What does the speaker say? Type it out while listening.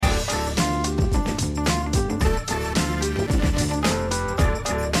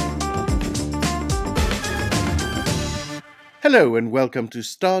Hello and welcome to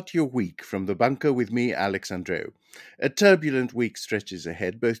Start Your Week from the bunker with me, Alex Andreou. A turbulent week stretches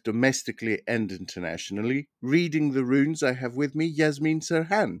ahead, both domestically and internationally. Reading the runes, I have with me Yasmeen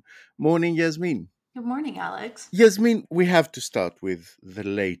Serhan. Morning, Yasmeen. Good morning, Alex. Yasmeen, we have to start with the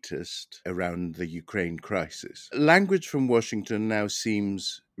latest around the Ukraine crisis. Language from Washington now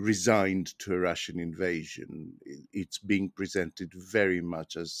seems resigned to a Russian invasion. It's being presented very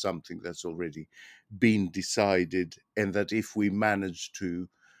much as something that's already been decided, and that if we manage to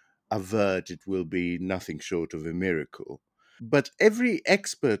avert, it will be nothing short of a miracle. But every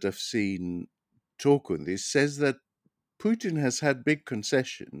expert I've seen talk on this says that Putin has had big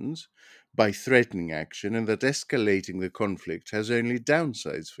concessions by threatening action and that escalating the conflict has only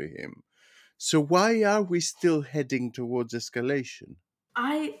downsides for him. So why are we still heading towards escalation?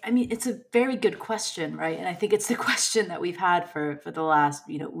 I mean, it's a very good question, right? And I think it's the question that we've had for the last,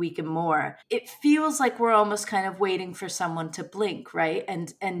 week and more. It feels like we're almost kind of waiting for someone to blink, right?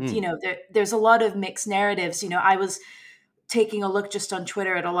 And Hmm. there's a lot of mixed narratives. I was taking a look just on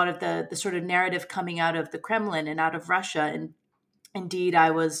Twitter at a lot of the sort of narrative coming out of the Kremlin and out of Russia, and indeed,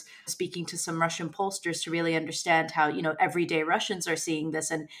 I was speaking to some Russian pollsters to really understand how, everyday Russians are seeing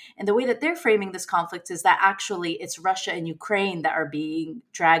this. And the way that they're framing this conflict is that actually it's Russia and Ukraine that are being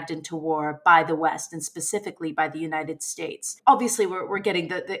dragged into war by the West and specifically by the United States. Obviously, we're getting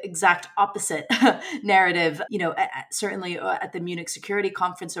the exact opposite narrative, certainly at the Munich Security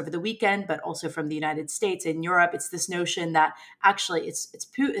Conference over the weekend, but also from the United States and Europe. It's this notion that actually it's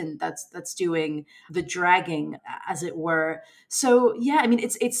Putin that's doing the dragging, as it were. So yeah, I mean,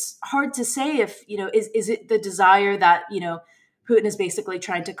 it's hard to say if is it the desire that Putin is basically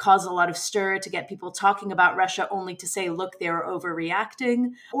trying to cause a lot of stir to get people talking about Russia, only to say, look, they're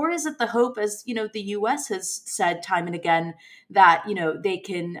overreacting, or is it the hope, as the U.S. has said time and again, that they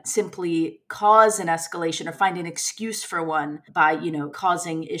can simply cause an escalation or find an excuse for one by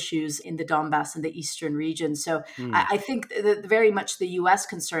causing issues in the Donbass and the eastern region. So Hmm. I think very much the U.S.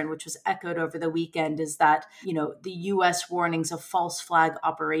 concern, which was echoed over the weekend, is that the U.S. warnings of false flag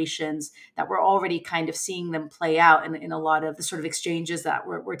operations, that we're already kind of seeing them play out in a lot of the sort of exchanges that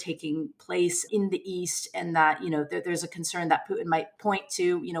were taking place in the East, and that there's a concern that Putin might point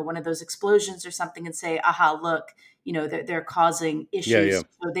to one of those explosions or something and say, "Aha, look, they're causing Yeah, yeah. issues,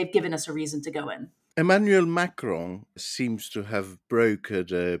 so they've given us a reason to go in." Emmanuel Macron seems to have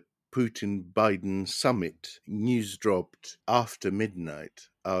brokered a Putin Biden summit. News dropped after midnight,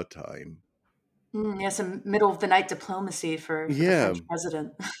 our time. Yes, some middle of the night diplomacy for the Yeah, French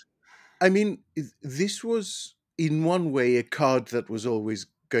president. I mean, this was in one way a card that was always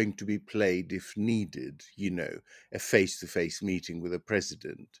going to be played if needed. A face to face meeting with a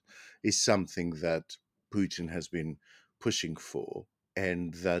president is something that Putin has been pushing for,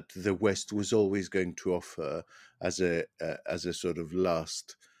 and that the West was always going to offer as a sort of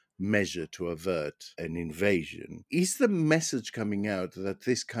last measure to avert an invasion. Is the message coming out that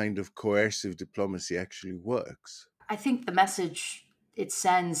this kind of coercive diplomacy actually works? I think the message it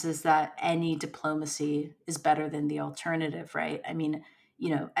sends is that any diplomacy is better than the alternative, right? I mean,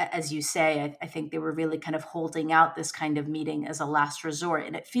 as you say, I think they were really kind of holding out this kind of meeting as a last resort.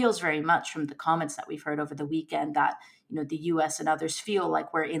 And it feels very much from the comments that we've heard over the weekend that, the US and others feel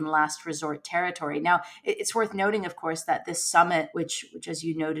like we're in last resort territory. Now, it's worth noting, of course, that this summit, which as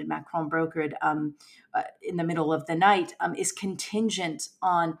you noted, Macron brokered in the middle of the night, is contingent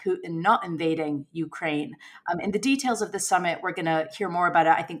on Putin not invading Ukraine. And the details of the summit, we're going to hear more about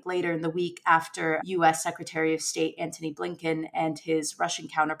it, I think, later in the week after US Secretary of State Antony Blinken and his Russian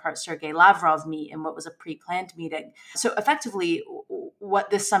counterpart Sergei Lavrov meet in what was a pre planned meeting. So, effectively, what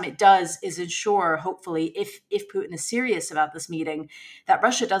this summit does is ensure, hopefully, if Putin is serious about this meeting, that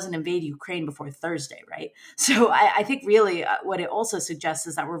Russia doesn't invade Ukraine before Thursday, right? So I think really what it also suggests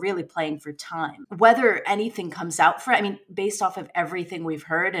is that we're really playing for time. Whether anything comes out for it, I mean, based off of everything we've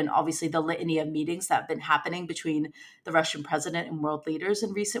heard and obviously the litany of meetings that have been happening between the Russian president and world leaders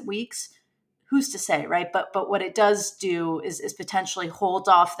in recent weeks, who's to say, right? But what it does do is potentially hold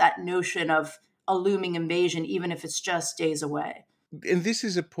off that notion of a looming invasion, even if it's just days away. And this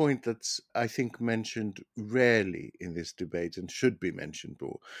is a point that's, I think, mentioned rarely in this debate and should be mentioned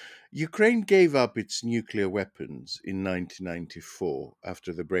more. Ukraine gave up its nuclear weapons in 1994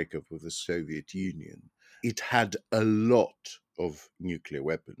 after the breakup of the Soviet Union. It had a lot of nuclear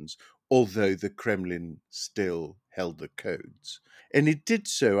weapons, although the Kremlin still held the codes. And it did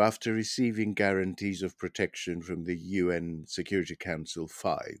so after receiving guarantees of protection from the UN Security Council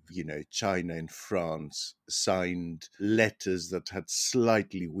 5. China and France signed letters that had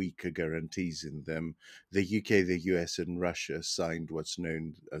slightly weaker guarantees in them. The UK, the US, and Russia signed what's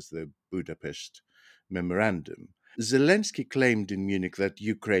known as the Budapest Memorandum. Zelensky claimed in Munich that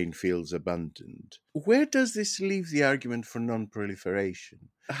Ukraine feels abandoned. Where does this leave the argument for non-proliferation?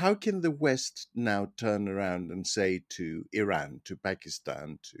 How can the West now turn around and say to Iran, to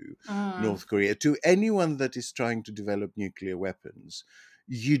Pakistan, to Mm. North Korea, to anyone that is trying to develop nuclear weapons,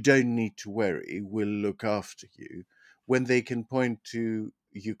 you don't need to worry, we'll look after you, when they can point to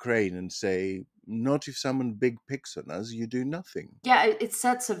Ukraine and say, not if someone big picks on us, you do nothing. Yeah, it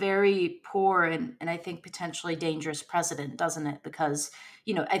sets a very poor and I think potentially dangerous precedent, doesn't it? Because,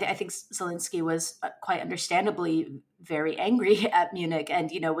 I think Zelensky was quite understandably very angry at Munich and,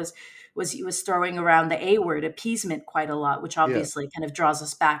 was throwing around the A word, appeasement, quite a lot, which Yeah. obviously kind of draws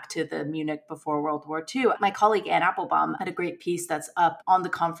us back to the Munich before World War II. My colleague Anne Applebaum had a great piece that's up on the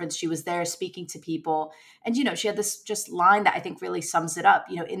conference. She was there speaking to people. And, she had this just line that I think really sums it up.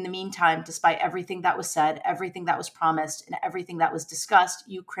 In the meantime, despite everything that was said, everything that was promised, and everything that was discussed,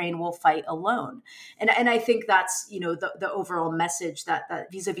 Ukraine will fight alone. And I think that's, the overall message that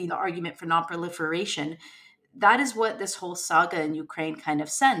vis-a-vis the argument for non-proliferation, that is what this whole saga in Ukraine kind of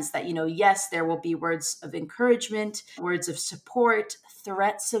sends, that, yes, there will be words of encouragement, words of support,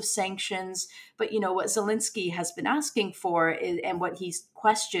 threats of sanctions. But, what Zelensky has been asking for and what he's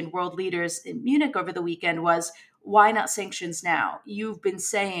questioned world leaders in Munich over the weekend was, why not sanctions now? You've been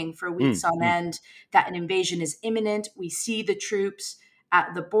saying for weeks Mm, on mm. end that an invasion is imminent. We see the troops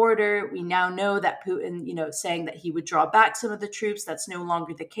at the border. We now know that Putin, saying that he would draw back some of the troops. That's no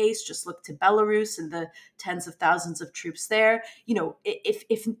longer the case. Just look to Belarus and the tens of thousands of troops there.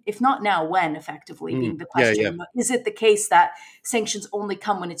 If not now, when? Effectively, being the Yeah, yeah. question. Is it the case that sanctions only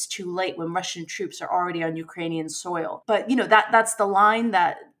come when it's too late, when Russian troops are already on Ukrainian soil? But that's the line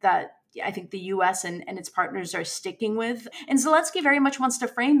that I think the US and its partners are sticking with. And Zelensky very much wants to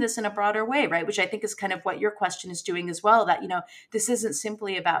frame this in a broader way, right? Which I think is kind of what your question is doing as well, that, this isn't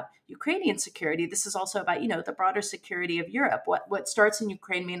simply about Ukrainian security. This is also about, the broader security of Europe. What starts in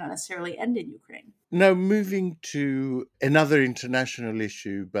Ukraine may not necessarily end in Ukraine. Now, moving to another international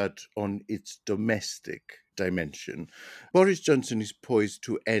issue, but on its domestic dimension, Boris Johnson is poised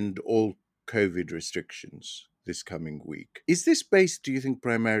to end all COVID restrictions this coming week. Is this based, do you think,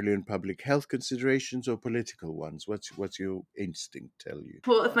 primarily on public health considerations or political ones? What's your instinct tell you?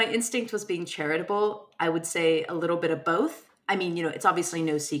 Well, if my instinct was being charitable, I would say a little bit of both. I mean, it's obviously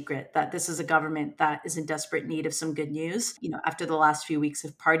no secret that this is a government that is in desperate need of some good news. After the last few weeks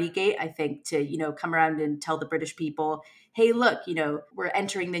of Partygate, I think to, come around and tell the British people, hey, look, we're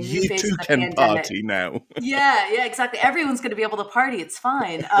entering the new You phase too of the can pandemic. party now. Yeah, exactly. Everyone's going to be able to party. It's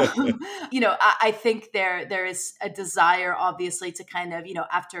fine. I think there is a desire, obviously, to kind of,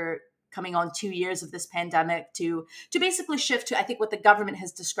 after coming on 2 years of this pandemic, to basically shift to, I think, what the government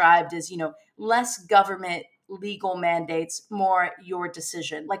has described as, less government legal mandates, more your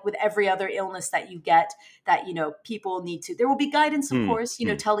decision. Like with every other illness that you get, that people need to. There will be guidance, of Hmm, course,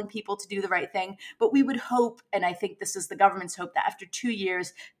 hmm. telling people to do the right thing. But we would hope, and I think this is the government's hope, that after 2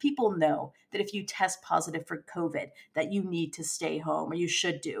 years, people know that if you test positive for COVID, that you need to stay home, or you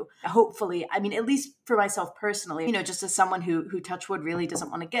should do. Hopefully, I mean, at least for myself personally, just as someone who touch wood really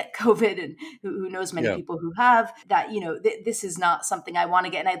doesn't want to get COVID, and who knows many Yeah. people who have, that, this is not something I want to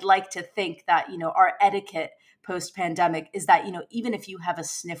get. And I'd like to think that, our etiquette post pandemic is that, even if you have a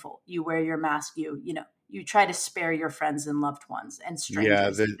sniffle, you wear your mask, you try to spare your friends and loved ones and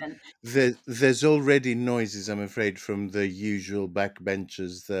Yeah, strangers even. there's already noises, I'm afraid, from the usual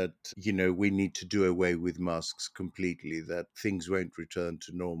backbenchers that, we need to do away with masks completely, that things won't return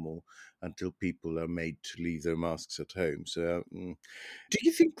to normal until people are made to leave their masks at home. So, do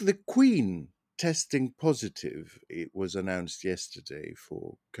you think the Queen testing positive, it was announced yesterday,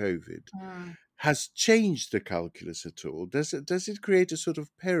 for COVID, Mm. has changed the calculus at all? Does it create a sort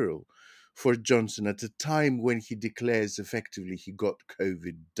of peril for Johnson at a time when he declares effectively he got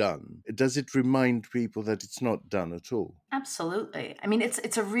COVID done? Does it remind people that it's not done at all? Absolutely. I mean,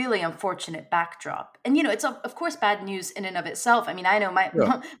 it's a really unfortunate backdrop, and it's of course bad news in and of itself. I mean, I know my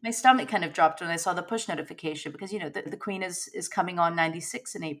Yeah. my stomach kind of dropped when I saw the push notification, because the Queen is coming on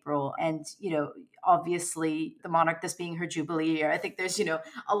 96 in April, and obviously the monarch, this being her jubilee year, I think there's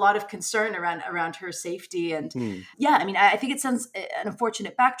a lot of concern around her safety, and Hmm. yeah, I mean, I think it sends an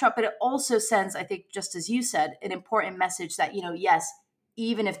unfortunate backdrop, but it also sends, I think, just as you said, an important message that yes,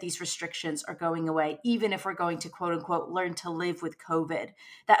 even if these restrictions are going away, even if we're going to quote unquote learn to live with COVID,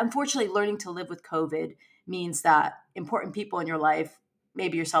 that unfortunately learning to live with COVID means that important people in your life,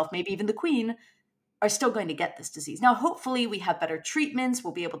 maybe yourself, maybe even the Queen, are still going to get this disease. Now, hopefully we have better treatments.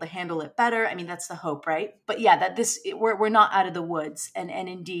 We'll be able to handle it better. I mean, that's the hope, right? But yeah, that we're not out of the woods. And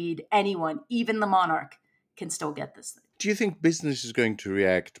indeed, anyone, even the monarch, can still get this thing. Do you think business is going to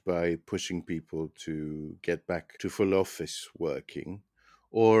react by pushing people to get back to full office working,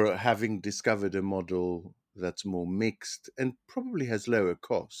 or having discovered a model that's more mixed and probably has lower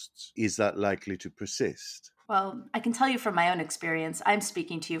costs, is that likely to persist? Well, I can tell you from my own experience, I'm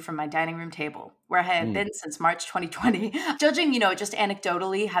speaking to you from my dining room table, where I have Mm. been since March 2020. Judging, just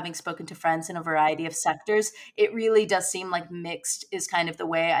anecdotally, having spoken to friends in a variety of sectors, it really does seem like mixed is kind of the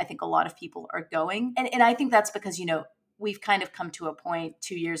way I think a lot of people are going. And I think that's because, we've kind of come to a point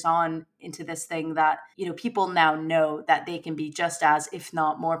 2 years on into this thing that, people now know that they can be just as, if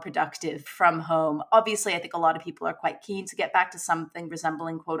not more productive from home. Obviously, I think a lot of people are quite keen to get back to something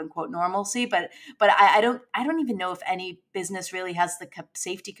resembling quote unquote normalcy, but I don't even know if any business really has the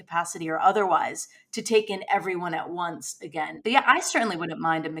safety capacity or otherwise to take in everyone at once again. But yeah, I certainly wouldn't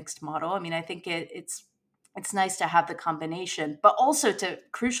mind a mixed model. I mean, I think it's nice to have the combination, but also to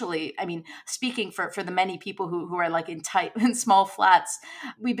crucially, I mean, speaking for the many people who are like in tight in small flats,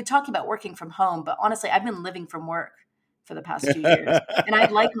 we've been talking about working from home, but honestly, I've been living from work for the past 2 years, and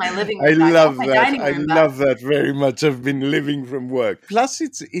I'd like my living I room back. I like love my that. dining I room back. love that very much. I've been living from work. Plus,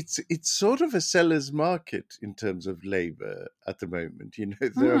 it's sort of a seller's market in terms of labor at the moment.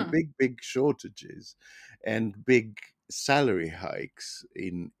 There are Hmm. big shortages and big salary hikes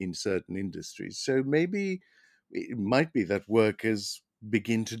in certain industries. So maybe it might be that workers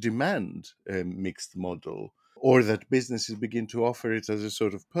begin to demand a mixed model, or that businesses begin to offer it as a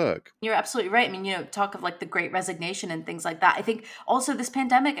sort of perk. You're absolutely right. I mean, talk of like the great resignation and things like that. I think also this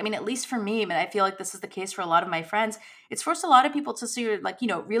pandemic, I mean, at least for me, and I feel like this is the case for a lot of my friends, it's forced a lot of people to see, like,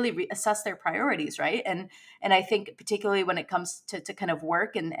 really reassess their priorities, right? And I think particularly when it comes to kind of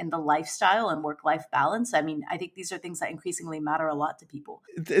work and the lifestyle and work-life balance, I mean, I think these are things that increasingly matter a lot to people.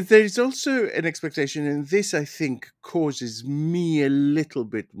 There is also an expectation, and this I think causes me a little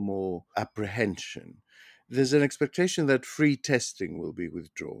bit more apprehension. There's an expectation that free testing will be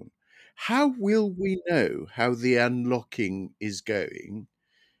withdrawn. How will we know how the unlocking is going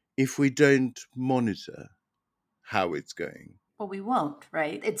if we don't monitor how it's going? Well, we won't,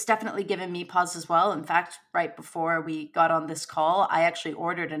 right? It's definitely given me pause as well. In fact, right before we got on this call, I actually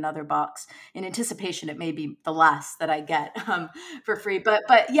ordered another box in anticipation it may be the last that I get for free. But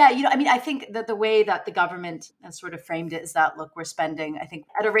yeah, I mean, I think that the way that the government has sort of framed it is that look, we're spending, I think,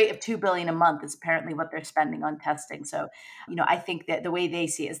 at a rate of 2 billion a month is apparently what they're spending on testing. So, I think that the way they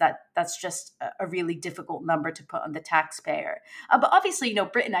see it is that that's just a really difficult number to put on the taxpayer. But obviously,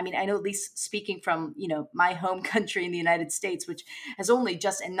 Britain, I mean, I know at least speaking from, my home country in the United States, which has only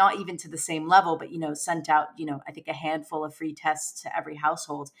just, and not even to the same level, but, sent out, I think a handful of free tests to every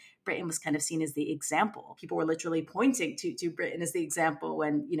household. Britain was kind of seen as the example. People were literally pointing to Britain as the example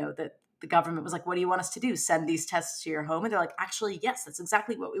when, the government was like, what do you want us to do? Send these tests to your home? And they're like, actually, yes, that's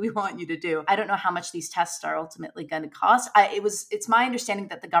exactly what we want you to do. I don't know how much these tests are ultimately going to cost. It's my understanding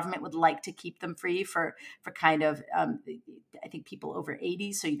that the government would like to keep them free for kind of, I think people over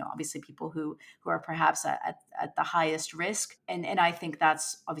 80. So, obviously people who are perhaps at the highest risk. And I think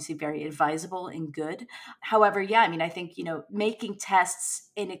that's obviously very advisable and good. However, yeah, I mean, I think, making tests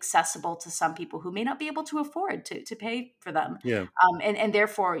inaccessible to some people who may not be able to afford to pay for them, Yeah. and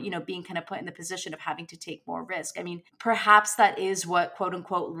therefore, being kind of put in the position of having to take more risk. I mean, perhaps that is what quote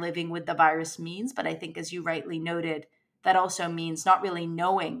unquote living with the virus means. But I think, as you rightly noted, that also means not really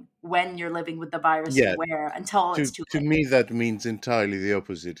knowing when you're living with the virus and Yeah. where until it's too To late. me, that means entirely the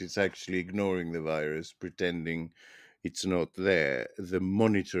opposite. It's actually ignoring the virus, pretending it's not there. The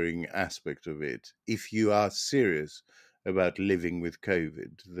monitoring aspect of it, if you are serious about living with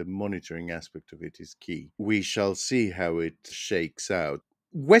COVID, the monitoring aspect of it is key. We shall see how it shakes out.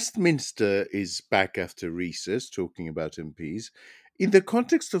 Westminster is back after recess, talking about MPs. In the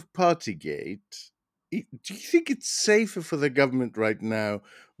context of Partygate, do you think it's safer for the government right now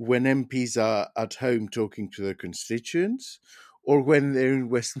when MPs are at home talking to their constituents, or when they're in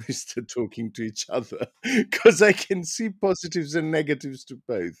Westminster talking to each other? Because I can see positives and negatives to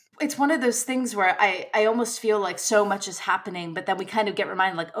both. It's one of those things where I almost feel like so much is happening, but then we kind of get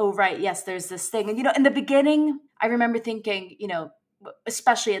reminded, like, oh right, yes, there's this thing. And in the beginning, I remember thinking,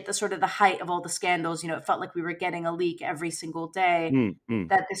 especially at the sort of the height of all the scandals, it felt like we were getting a leak every single day, Mm, mm.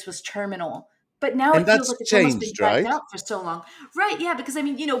 that this was terminal. But now And it feels that's like it's almost been changed, dragged right? out for so long. Right, yeah, because I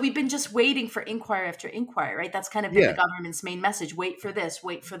mean, we've been just waiting for inquiry after inquiry, right? That's kind of been the Yeah, government's main message. Wait for this,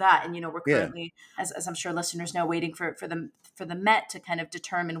 wait for that. And we're yeah. currently, as I'm sure listeners know, waiting for the Met to kind of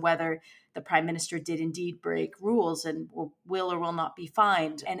determine whether the prime minister did indeed break rules and will or will not be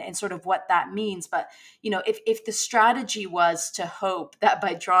fined, and sort of what that means. But, if the strategy was to hope that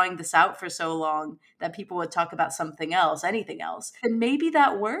by drawing this out for so long that people would talk about something else, anything else, then maybe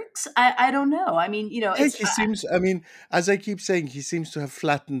that works. I don't know. I mean, Yeah, it's he seems, I mean, as I keep saying, he seems to have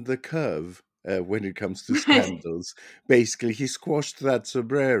flattened the curve when it comes to scandals. Basically, he squashed that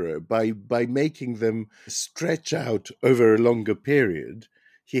sombrero by making them stretch out over a longer period.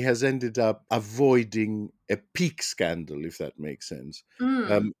 He has ended up avoiding a peak scandal, if that makes sense.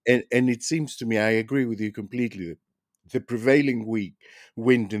 mm. And it seems to me, I agree with you completely, that the prevailing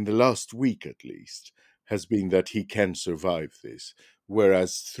wind in the last week, at least, has been that he can survive this.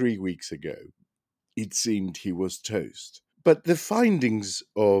 Whereas 3 weeks ago, it seemed he was toast. But the findings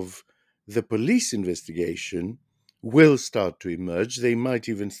of the police investigation will start to emerge. They might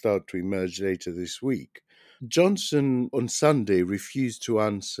even start to emerge later this week. Johnson on Sunday refused to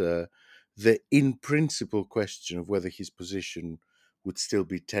answer the in principle question of whether his position would still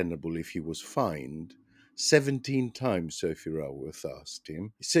be tenable if he was fined. 17 times Sophie Raworth asked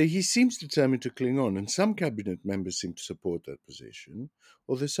him. So he seems determined to cling on, and some cabinet members seem to support that position,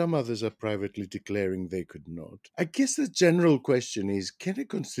 although some others are privately declaring they could not. I guess the general question is, can a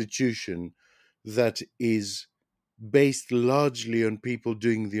constitution that is based largely on people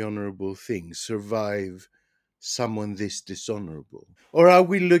doing the honourable thing survive someone this dishonourable? Or are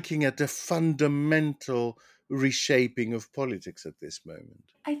we looking at a fundamental reshaping of politics at this moment?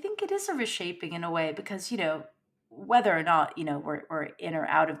 I think it is a reshaping in a way because, whether or not, we're in or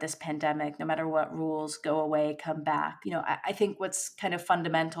out of this pandemic, no matter what rules go away, come back, I think what's kind of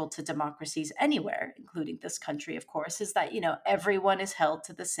fundamental to democracies anywhere, including this country, of course, is that, everyone is held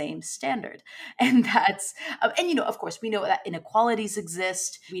to the same standard. And of course, we know that inequalities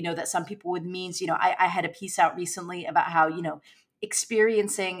exist. We know that some people with means, I had a piece out recently about how,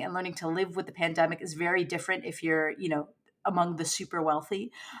 experiencing and learning to live with the pandemic is very different if you're, among the super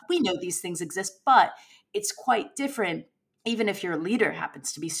wealthy. We know these things exist, but it's quite different even if your leader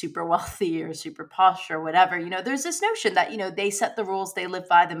happens to be super wealthy or super posh or whatever. There's this notion that, they set the rules, they live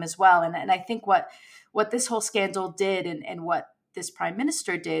by them as well. And I think what this whole scandal did, and what this prime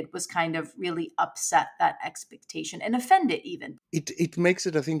minister did, was kind of really upset that expectation and offend it even. It makes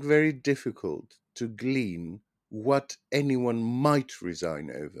it, I think, very difficult to glean what anyone might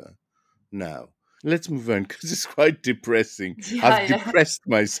resign over now. Let's move on because it's quite depressing. I've Yeah, depressed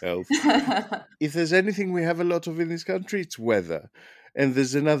myself. yeah. If there's anything we have a lot of in this country, it's weather. And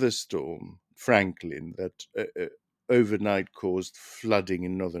there's another storm, Franklin, that overnight caused flooding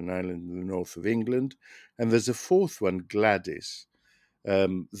in Northern Ireland and the north of England. And there's a fourth one, Gladys,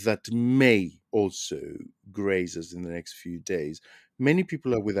 that may also graze us in the next few days. Many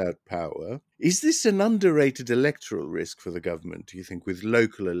people are without power. Is this an underrated electoral risk for the government, do you think, with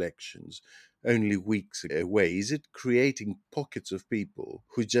local elections only weeks away? Is it creating pockets of people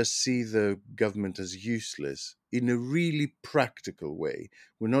who just see the government as useless in a really practical way?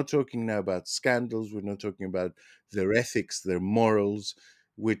 We're not talking now about scandals. We're not talking about their ethics, their morals.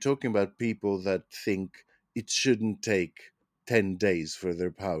 We're talking about people that think it shouldn't take 10 days for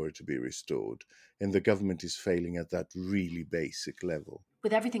their power to be restored. And the government is failing at that really basic level.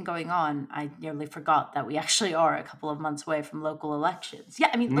 With everything going on, I nearly forgot that we actually are a couple of months away from local elections.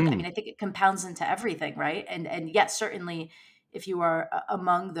 Yeah, I mean, look, I Mm. mean, I think it compounds into everything, right? And yes, certainly, if you are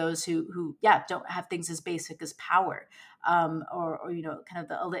among those who yeah don't have things as basic as power, or kind of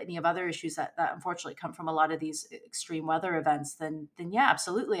the a litany of other issues that unfortunately come from a lot of these extreme weather events, then yeah,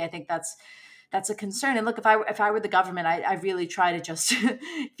 absolutely, I think that's a concern. And look, if I were the government, I really try to just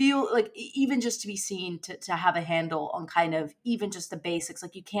feel like even just to be seen to have a handle on kind of even just the basics.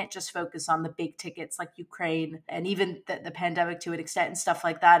 Like you can't just focus on the big tickets like Ukraine and even the pandemic to an extent and stuff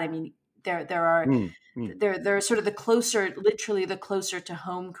like that. I mean, there are Mm. Mm. there are sort of the closer, literally the closer to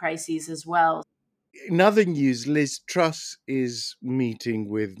home crises as well. In other news, Liz Truss is meeting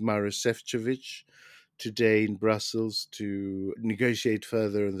with Maros Sefcovic today in Brussels to negotiate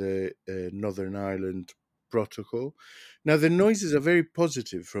further on the Northern Ireland protocol. Now, the noises are very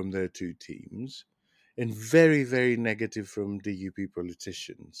positive from their two teams and very, very negative from DUP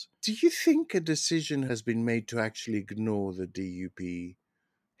politicians. Do you think a decision has been made to actually ignore the DUP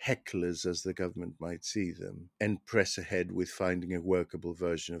hecklers, as the government might see them, and press ahead with finding a workable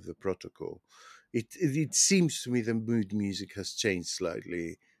version of the protocol? It seems to me the mood music has changed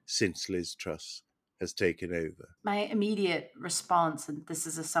slightly since Liz Truss has taken over? My immediate response, and this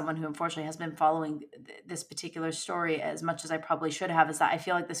is as someone who unfortunately has been following this particular story as much as I probably should have, is that I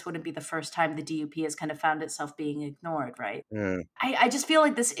feel like this wouldn't be the first time the DUP has kind of found itself being ignored, right? Yeah. I just feel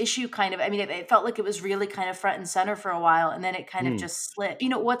like this issue kind of, I mean, it felt like it was really kind of front and center for a while, and then it kind of Mm. just slipped.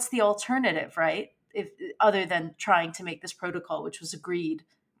 What's the alternative, right? If other than trying to make this protocol, which was agreed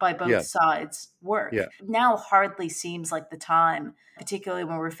by both Yeah. sides, work. Yeah. Now hardly seems like the time, particularly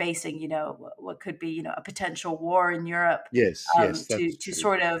when we're facing, what could be, a potential war in Europe, Yes. Yes. to That's true.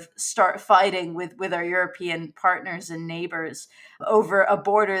 sort of start fighting with our European partners and neighbors over a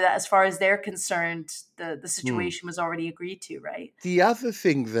border that, as far as they're concerned, the Mm. situation was already agreed to, right? The other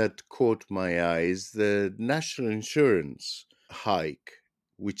thing that caught my eye is the national insurance hike,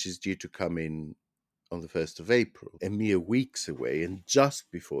 which is due to come in on the 1st of April, a mere weeks away and just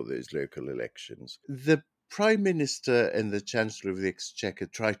before those local elections. The Prime Minister and the Chancellor of the Exchequer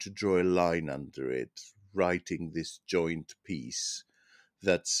tried to draw a line under it, writing this joint piece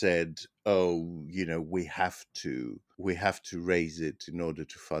that said, "Oh, we have to raise it in order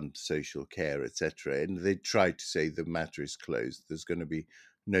to fund social care, etc." And they tried to say the matter is closed. There's going to be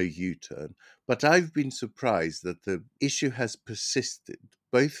no U-turn. But I've been surprised that the issue has persisted,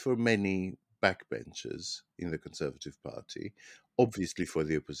 both for many backbenchers in the Conservative Party, obviously for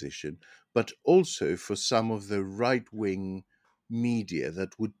the opposition, but also for some of the right-wing media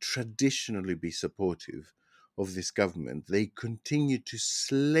that would traditionally be supportive of this government. They continue to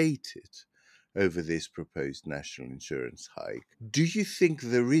slate it over this proposed national insurance hike. Do you think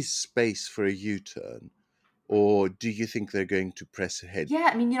there is space for a U turn, or do you think they're going to press ahead? Yeah,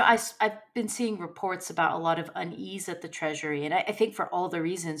 I mean, I've been seeing reports about a lot of unease at the Treasury, and I think for all the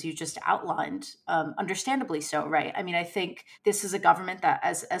reasons you just outlined, understandably so, right? I mean, I think this is a government that,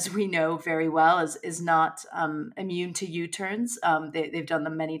 as we know very well, is not immune to U-turns. They've done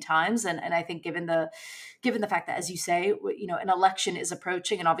them many times, and I think given the fact that, as you say, an election is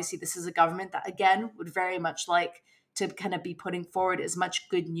approaching, and obviously this is a government that again would very much like to kind of be putting forward as much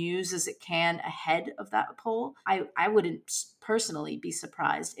good news as it can ahead of that poll. I wouldn't personally be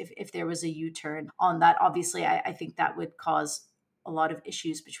surprised if there was a U-turn on that. Obviously, I think that would cause a lot of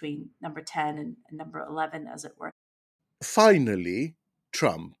issues between number 10 and number 11, as it were. Finally,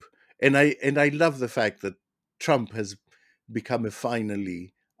 Trump, and I love the fact that Trump has become a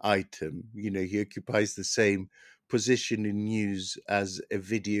finally item. He occupies the same position in news as a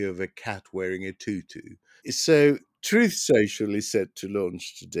video of a cat wearing a tutu. So, Truth Social is set to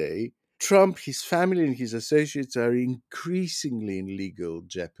launch today. Trump, his family, and his associates are increasingly in legal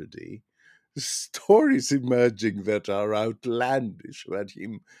jeopardy. Stories emerging that are outlandish about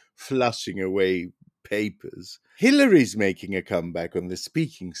him flushing away papers. Hillary's making a comeback on the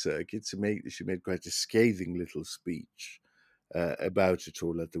speaking circuit. She made quite a scathing little speech about it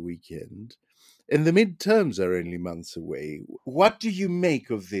all at the weekend. And the midterms are only months away. What do you make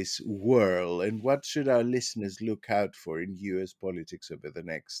of this whirl, and what should our listeners look out for in US politics over the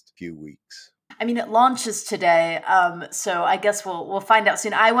next few weeks? I mean, it launches today, so I guess we'll find out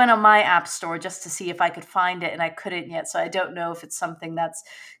soon. I went on my app store just to see if I could find it, and I couldn't yet. So I don't know if it's something that's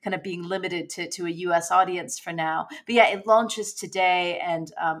kind of being limited to a U.S. audience for now. But yeah, it launches today, and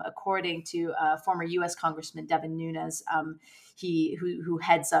according to former U.S. Congressman Devin Nunes, who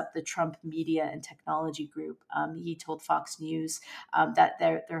heads up the Trump Media and Technology Group, he told Fox News that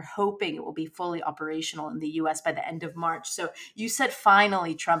they're hoping it will be fully operational in the U.S. by the end of March. So you said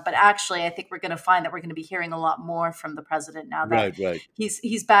finally, Trump, but actually, I think we're going to find that we're going to be hearing a lot more from the president now that Right, right.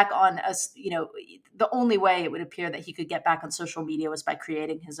 he's back on us. The only way it would appear that he could get back on social media was by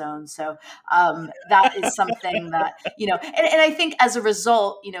creating his own. So that is something that and I think as a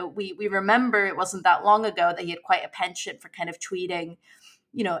result, we remember it wasn't that long ago that he had quite a penchant for kind of tweeting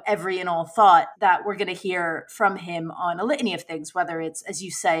every and all thought that we're going to hear from him on a litany of things, whether it's, as you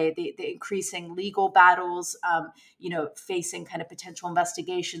say, the increasing legal battles, facing kind of potential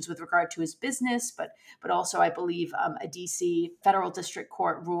investigations with regard to his business, but also I believe a DC federal district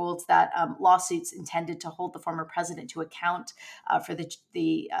court ruled that lawsuits intended to hold the former president to account for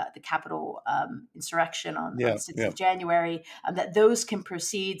the Capitol insurrection on Yeah, the 6th yeah. of January, that those can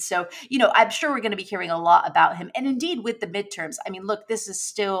proceed. So, I'm sure we're going to be hearing a lot about him. And indeed, with the midterms, I mean, look, this is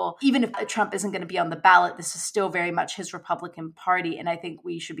still, even if Trump isn't going to be on the ballot, this is still very much his Republican Party. And I think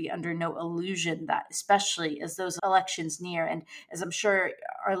we should be under no illusion that, especially as those elections near, and as I'm sure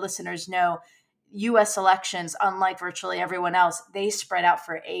our listeners know, US elections, unlike virtually everyone else, they spread out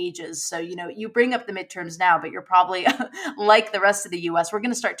for ages. So, you bring up the midterms now, but you're probably like the rest of the US. We're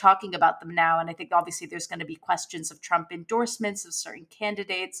going to start talking about them now. And I think obviously there's going to be questions of Trump endorsements of certain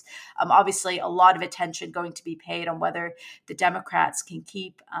candidates. Obviously, a lot of attention going to be paid on whether the Democrats can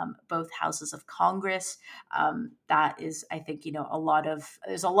keep both houses of Congress. That is, I think,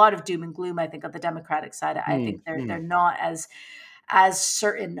 there's a lot of doom and gloom, I think, on the Democratic side. I think they're not as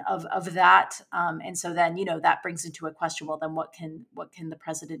certain of that, and so then that brings into a question. Well, then what can the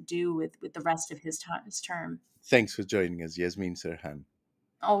president do with the rest of his term? Thanks for joining us, Yasmeen Serhan.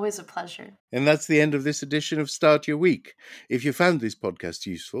 Always a pleasure. And that's the end of this edition of Start Your Week. If you found this podcast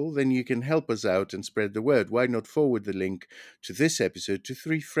useful, then you can help us out and spread the word. Why not forward the link to this episode to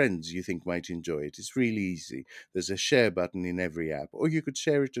 3 friends you think might enjoy it? It's really easy. There's a share button in every app, or you could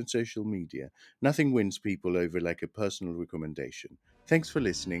share it on social media. Nothing wins people over like a personal recommendation. Thanks for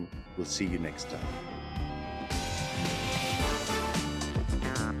listening. We'll see you next time.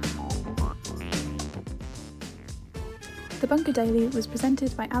 The Bunker Daily was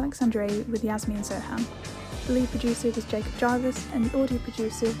presented by Andreou with Yasmeen Serhan. The lead producer was Jacob Jarvis and the audio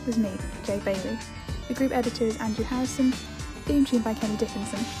producer was me, Jay Bailey. The group editor is Andrew Harrison, theme tune by Kenny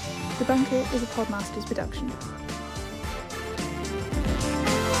Dickinson. The Bunker is a Podmasters production.